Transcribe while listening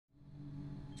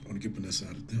want to get Vanessa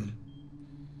out of town.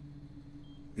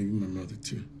 Maybe my mother,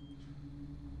 too.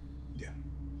 Yeah.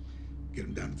 Get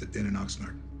him down to the den in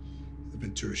Oxnard. The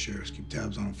Ventura sheriffs keep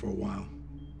tabs on him for a while.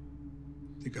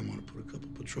 I think I want to put a couple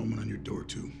patrolmen on your door,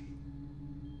 too.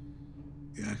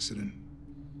 The accident.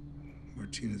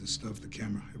 Martinez, the stuff, the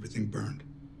camera, everything burned.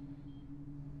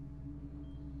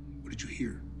 What did you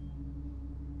hear?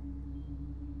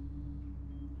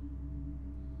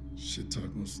 Shit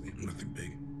talk mostly, nothing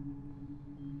big.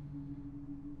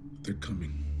 They're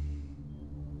coming.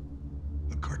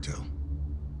 The cartel.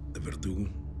 The Verdugo.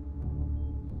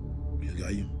 El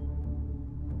Gallo.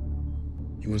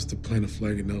 He wants to plant a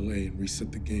flag in L.A. and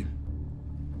reset the game.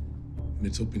 And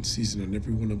it's open season on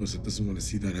every one of us that doesn't want to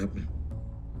see that happen.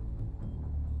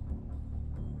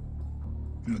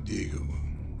 You know, Diego,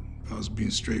 if I was being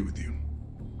straight with you,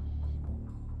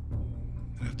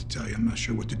 I'd have to tell you I'm not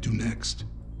sure what to do next.